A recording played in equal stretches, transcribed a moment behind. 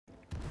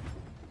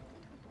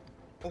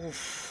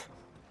Oof.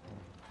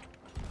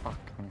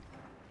 Fuck me.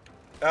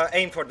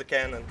 Aim for the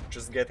cannon.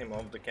 Just get him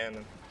off the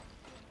cannon.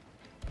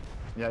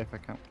 Yeah, if I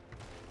can.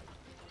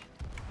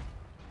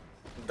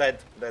 Dead.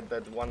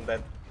 Dead. One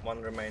dead.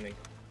 One remaining.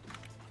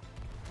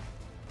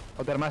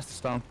 Oh, their mast is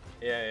down.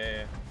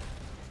 Yeah.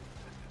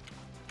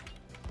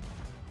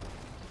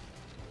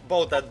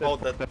 Both dead.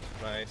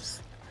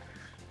 Nice.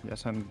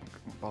 Yes, and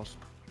boss.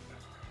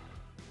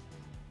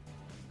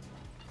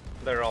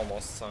 They're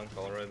almost sunk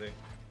already.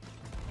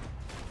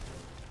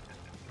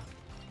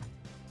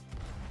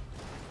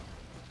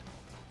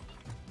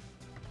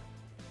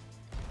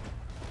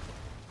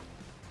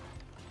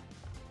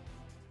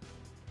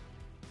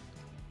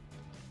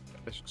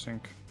 They should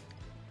sink.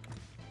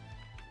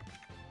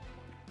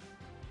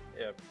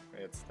 Yep,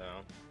 it's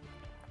down.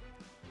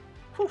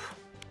 Whew.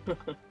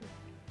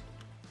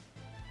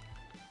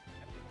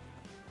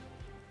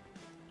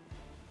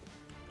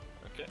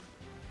 Okay.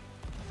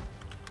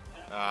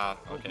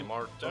 Okay,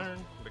 more turn,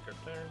 bigger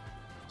turn.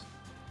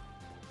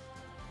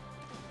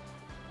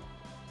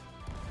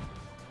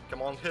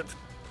 Come on, hit.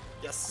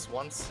 Yes,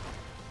 once.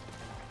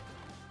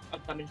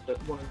 I've damaged the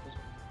one of them.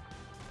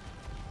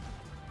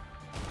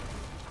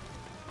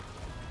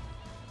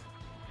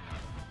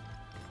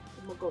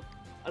 Oh my god.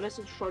 Unless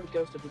it's trying to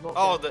ghost, I do not.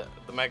 Oh, the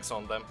meg's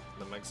on them.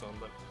 The meg's on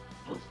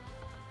them.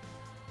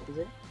 Is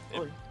it?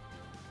 Yep. Oh.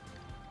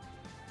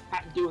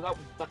 Had to deal with that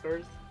one,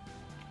 fuckers.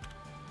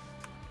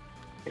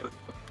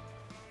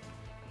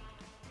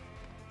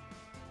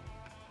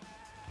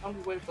 I'm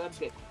just waiting for them to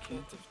get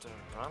Can't if they're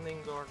running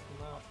or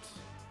not.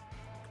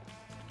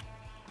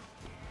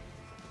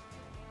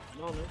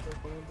 No,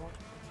 they're going back.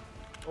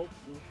 Oh,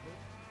 no.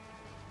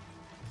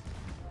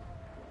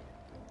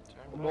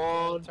 Come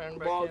on, Turn come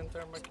back on. in,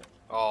 turn back in.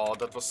 Oh,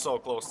 that was so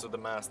close to the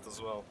mast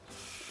as well.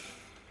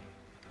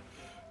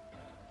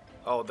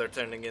 Oh, they're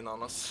turning in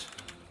on us.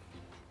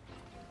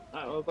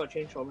 Alright, I've got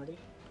changed already.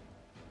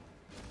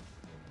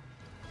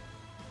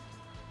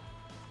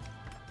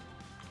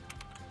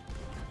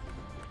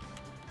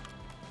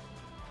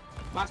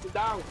 Master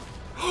down!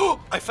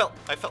 I fell.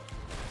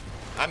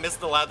 I missed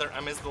the ladder,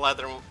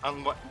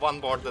 and one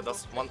boarded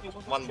us.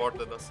 One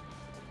boarded us.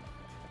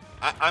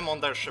 I'm on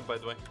their ship, by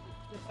the way.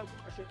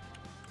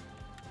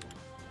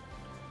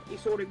 He's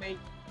sorting me.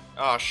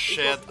 Oh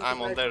shit, got me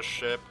I'm on dead. their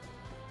ship.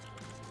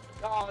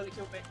 Oh, they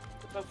killed me.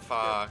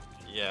 Fuck,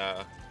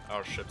 yeah.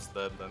 Our ship's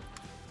dead then.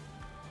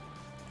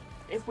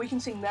 If we can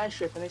sink their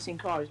ship and they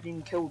sink ours, we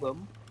can kill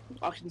them.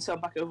 I can sail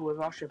back over with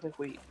our ship if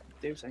we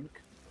do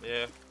sink.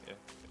 Yeah.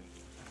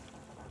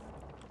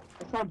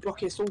 I tried and block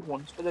his sword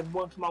once, but then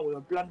one come out with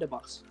a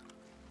blunderbuss.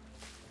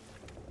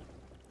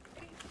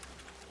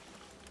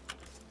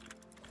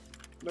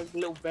 Like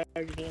little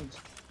varied games.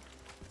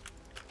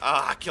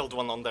 Ah, I killed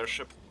one on their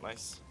ship.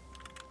 Nice.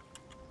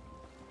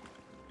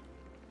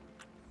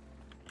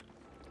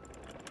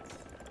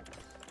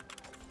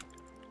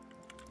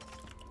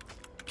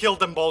 Killed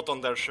them both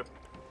on their ship.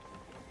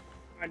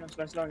 I know,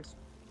 nice.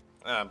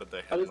 Ah, but they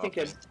I had was nothing.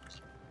 thinking.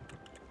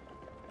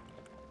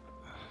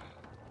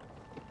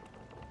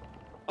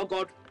 Oh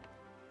god.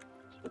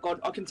 Oh god,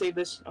 I can save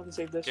this.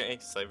 Okay,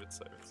 save it.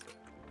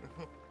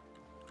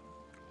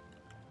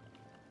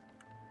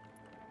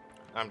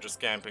 I'm just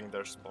camping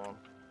their spawn.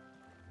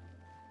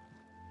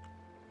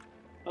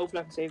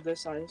 Hopefully I can save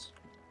this, guys.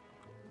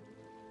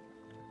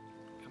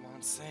 Come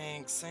on,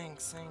 sing.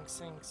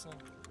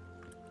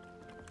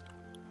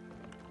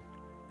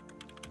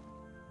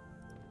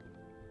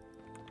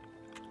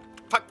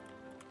 Fuck!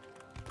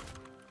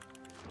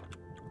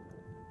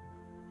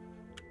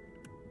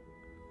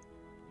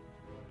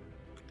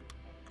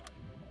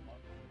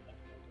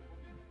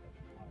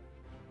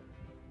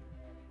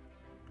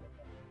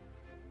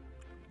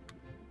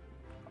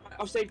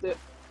 I've saved it.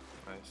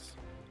 Nice.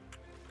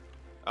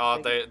 Oh,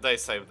 they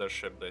saved their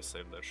ship.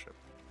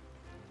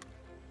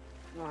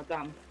 Oh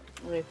damn.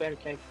 I'm in better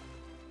cake.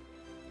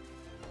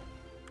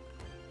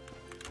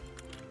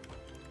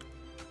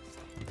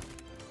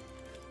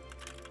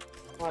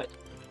 Right.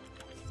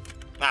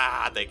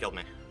 Ah, they killed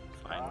me.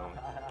 Finally.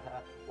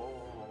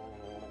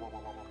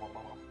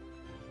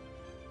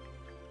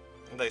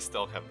 They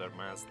still have their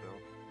mast though.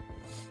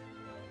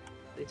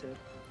 They do.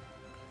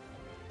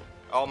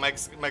 Oh,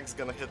 Meg's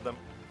gonna hit them.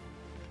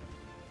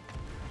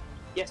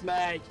 Yes,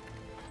 Meg!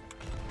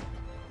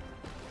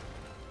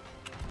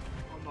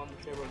 I'm on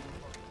the table.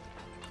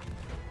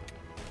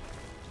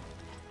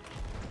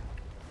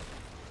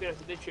 There's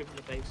a big shoot in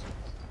the face.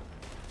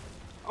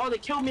 Oh, they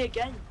killed me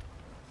again!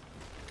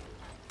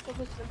 What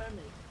was the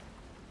memory?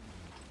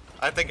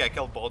 I think I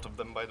killed both of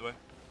them, by the way.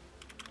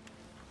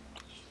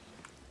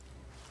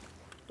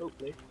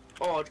 Hopefully.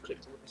 Oh, I'd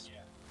clicked on this.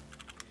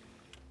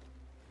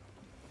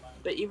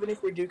 But even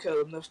if we do kill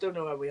them, they'll still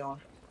know where we are.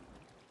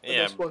 And Yeah.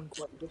 they'll spawn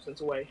quite a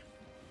distance away.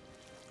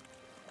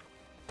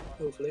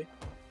 Hopefully.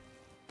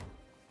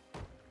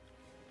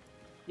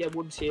 Yeah,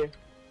 one's here.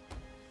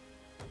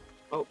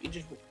 Oh, he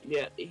just...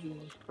 Yeah, he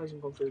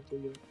hasn't gone through to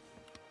you.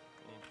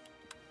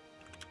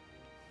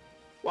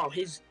 Wow,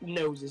 his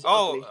nose is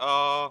ugly.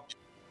 Oh,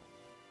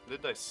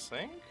 did I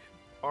sink?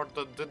 Or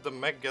did the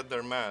mech get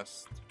their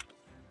mast?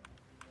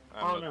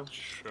 I'm Oh, not no.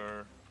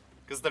 sure.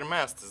 Because their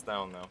mast is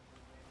down now.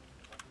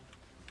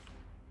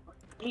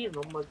 He's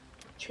on my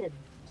chin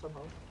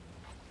somehow.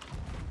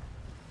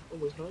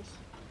 Always nice.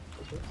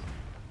 I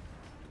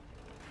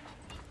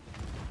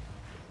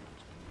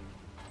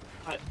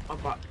guess. I'm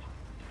back.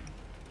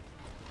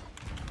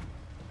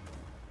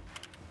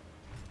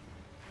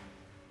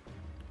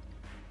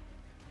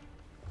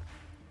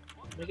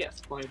 We get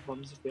 5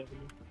 bombs if we have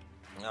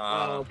any.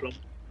 Oh, blood.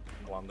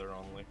 Blunder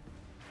only.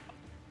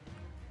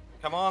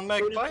 Come on,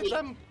 mech, Go to fight the-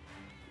 them!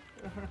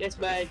 Yes,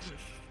 mate.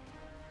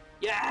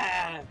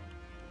 Yeah!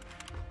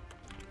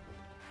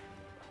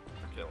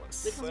 Okay,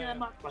 let's This is see. a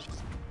map, like.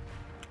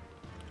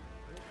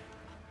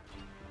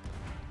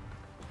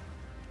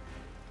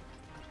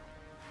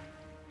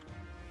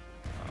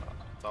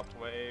 Top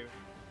wave.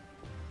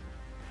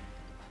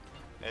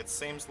 It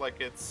seems like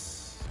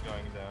it's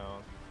going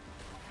down.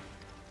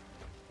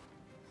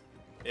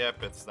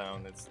 Yep, it's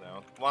down, it's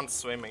down. One's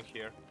swimming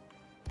here.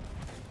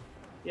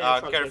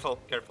 Yeah, Careful,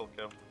 careful,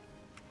 careful.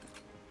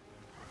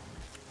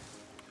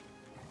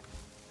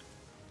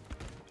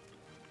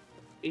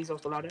 He's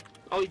off the ladder.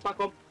 Oh, he's back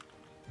up.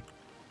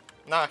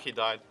 Nah, he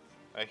died.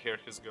 I hear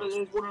his ghost.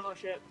 There's one on our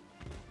ship.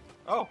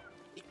 Oh,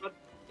 He's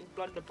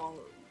blood the ball.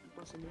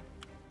 Pressing me.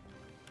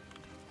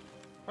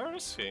 where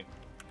is he?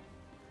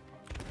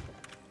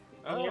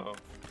 Oh, yeah. Oh,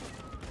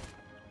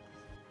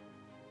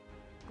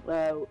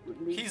 Well,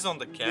 he's on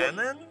the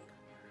cannon?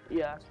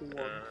 Yeah, that's the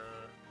one.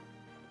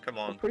 Come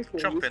on, pretty sure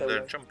jump you in said there,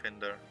 that. jump in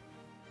there.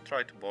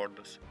 Try to board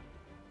us.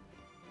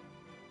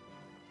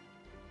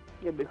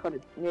 Yeah, because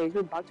yeah, he's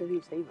going back to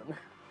his haven.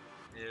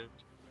 Yeah.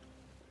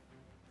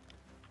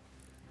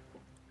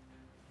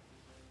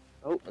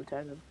 Oh, I'm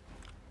turning.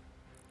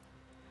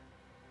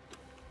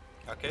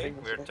 Okay,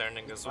 we're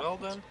turning as well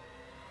then.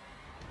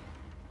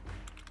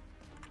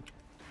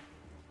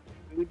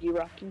 Rudy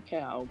rocking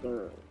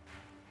cowgirl.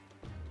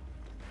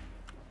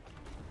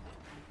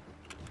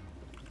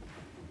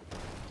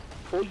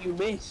 Oh, you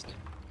missed.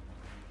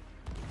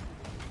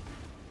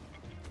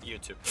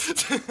 YouTube.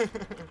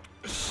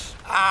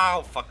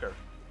 Ow, fucker.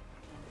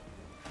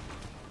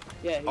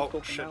 Yeah, he's Oh,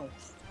 talking shit. now.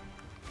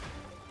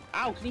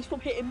 Ow, can he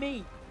stop hitting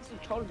me? This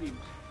is child abuse.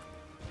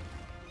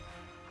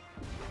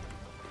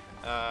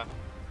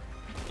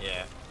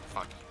 Yeah,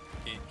 fuck.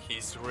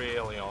 He's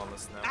really on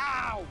us now.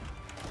 Ow!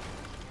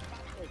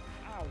 Bastard.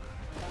 Ow.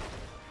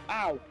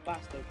 Ow,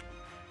 bastard.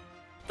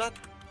 That.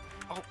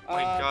 Oh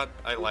my god,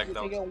 I like They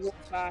those. get walk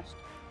fast.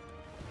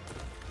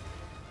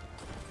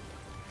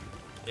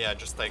 Yeah,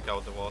 just take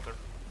out the water.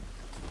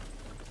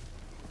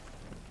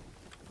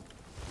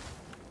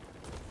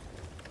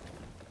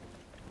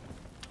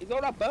 He's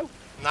on that boat.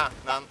 Nah,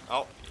 none.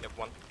 Oh, yep,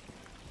 one.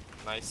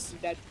 Nice.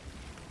 He's dead.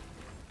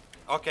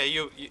 Okay,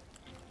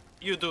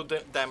 you do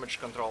the damage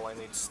control. I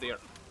need to steer.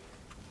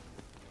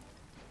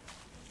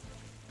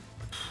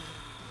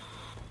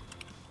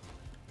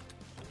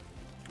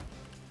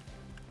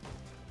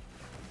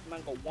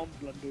 Man got one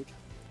blundered.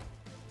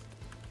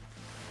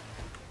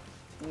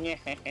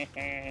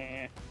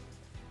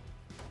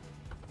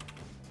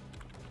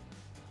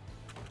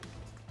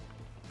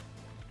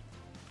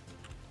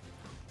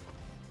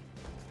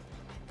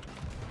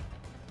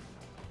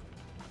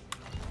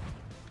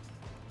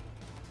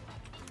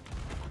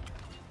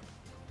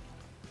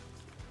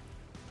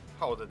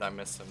 How did I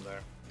miss him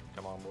there?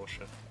 Come on,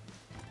 bullshit.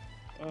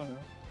 I don't know.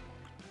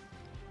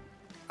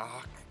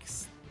 Ah,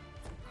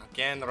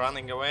 again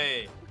running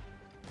away.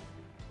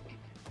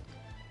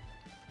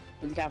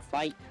 We gotta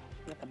fight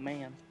like a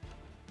man.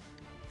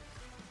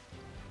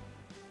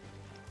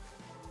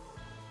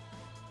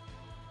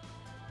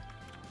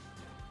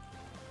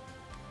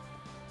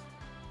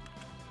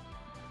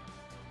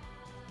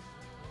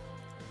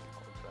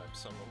 I'll grab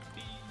some of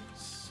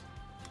these.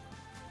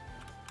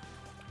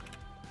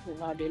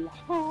 La di la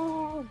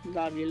ha,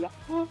 la di la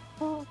ha.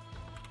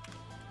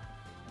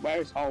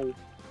 Where's hole?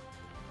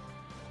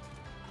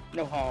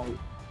 No hole.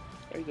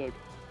 Very good.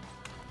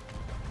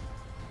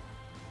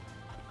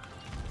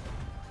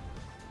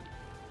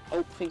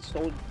 Oh, please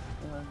hold.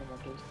 No, no,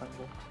 no, this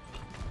tangle.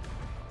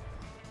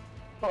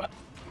 Oh,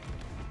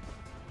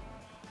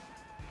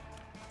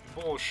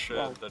 Bullshit,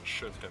 Wow. that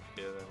should have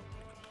hit him.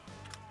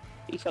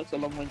 he sucks a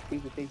long range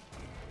PvP.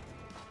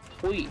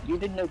 Wait, you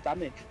did no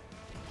damage.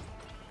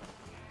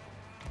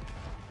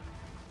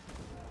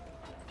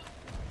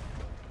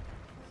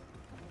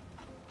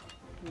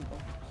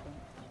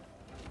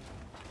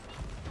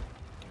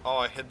 Oh,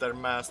 I hit their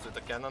mast with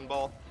a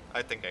cannonball.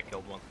 I think I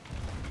killed one.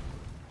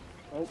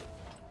 Oh,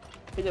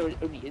 I think there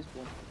only is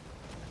one.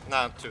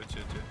 Nah, two.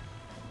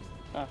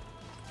 Ah.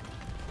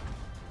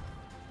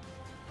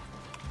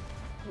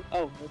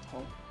 Oh, no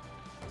hole.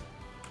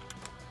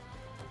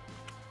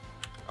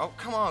 Oh,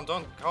 come on,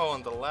 don't go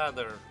on the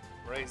ladder.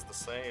 Raise the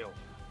sail.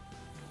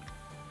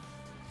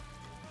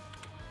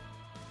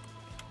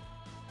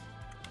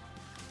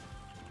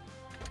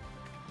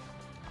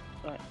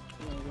 Right,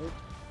 there we go.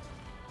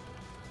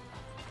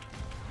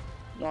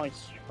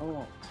 Nice.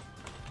 Oh.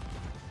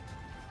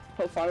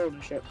 Put fire on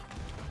the ship.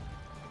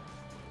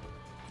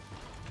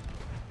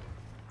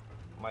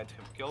 Might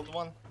have killed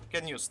one.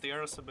 Can you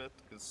steer us a bit?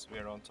 Because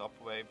we're on top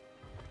wave.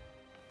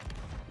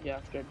 Yeah,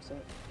 straight to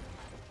set.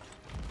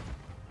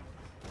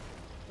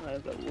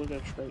 Alright, we'll go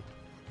straight.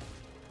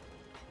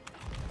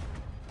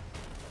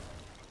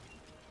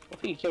 I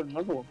think you killed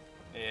another one.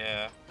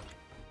 Yeah.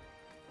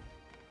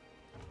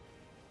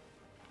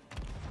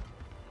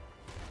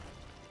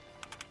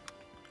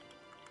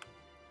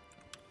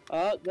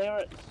 They're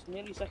at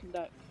nearly second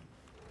deck.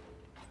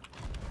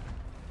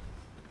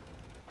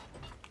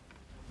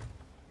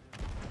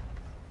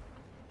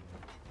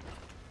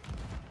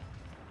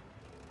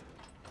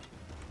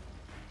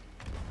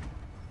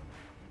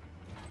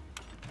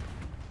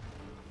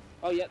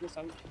 Oh yeah, this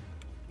out.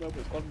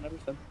 Robo's gone and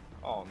everything.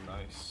 Oh,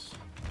 nice.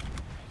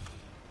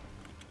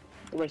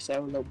 I'll race out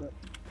a little bit.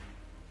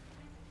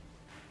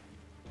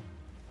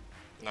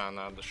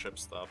 Nah, the ship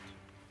stopped.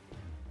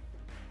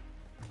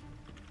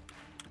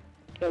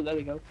 Oh, there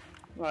we go.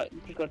 Right,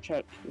 just gotta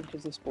check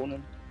because they're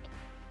spawning.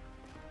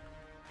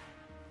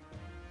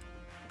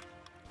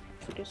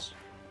 Focus.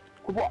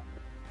 What?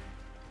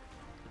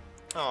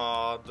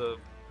 Aw, the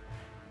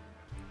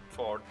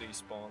Ford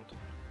despawned.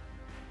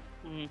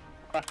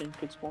 Cracking,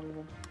 good spawning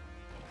one.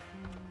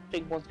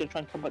 Big one's gonna try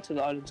and come back to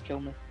the island to kill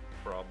me.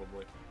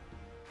 Probably.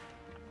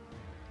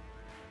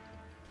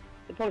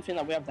 They probably think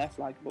that we have their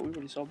flag, but we've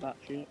already solved that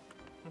shit.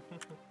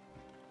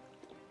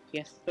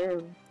 Yes,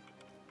 sir.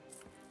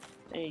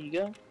 There you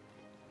go.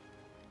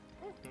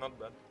 Not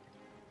bad.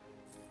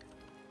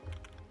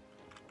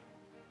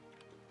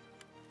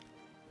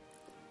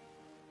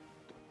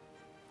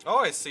 Oh,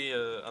 I see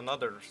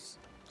another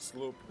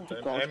sloop with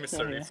Oh, God.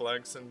 emissary Yeah.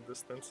 flags in the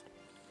distance.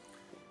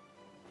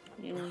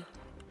 Yeah.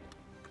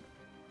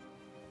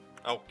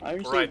 Oh, I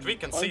only right, see- we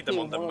can I see only them see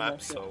on the one of map,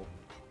 them, yeah. so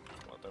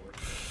whatever.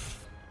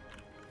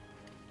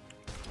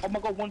 Oh my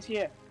god, one's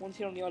here. One's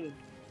here on the island.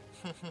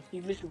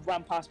 He literally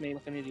ran past me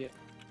like an idiot.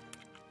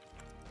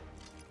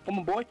 Come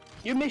on, boy.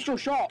 You missed your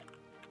shot!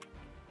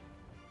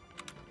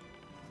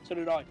 So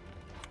did I.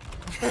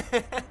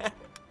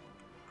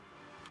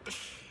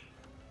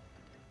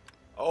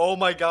 Oh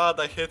my god,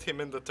 I hit him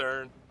in the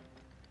turn.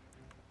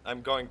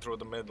 I'm going through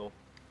the middle.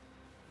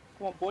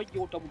 Come on, boy.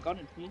 You're double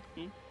gunning.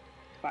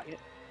 Back it.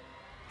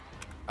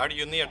 Are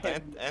you near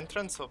the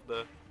entrance of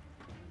the...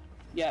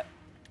 Yeah.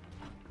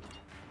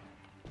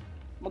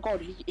 Oh my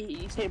god,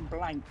 he's hitting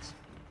blanks.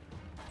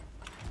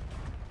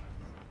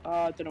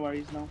 I don't know where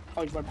he is now.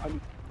 Oh, he's right behind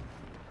me.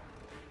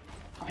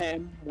 I hit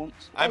him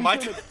once. I Oh, he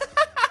might... killed him.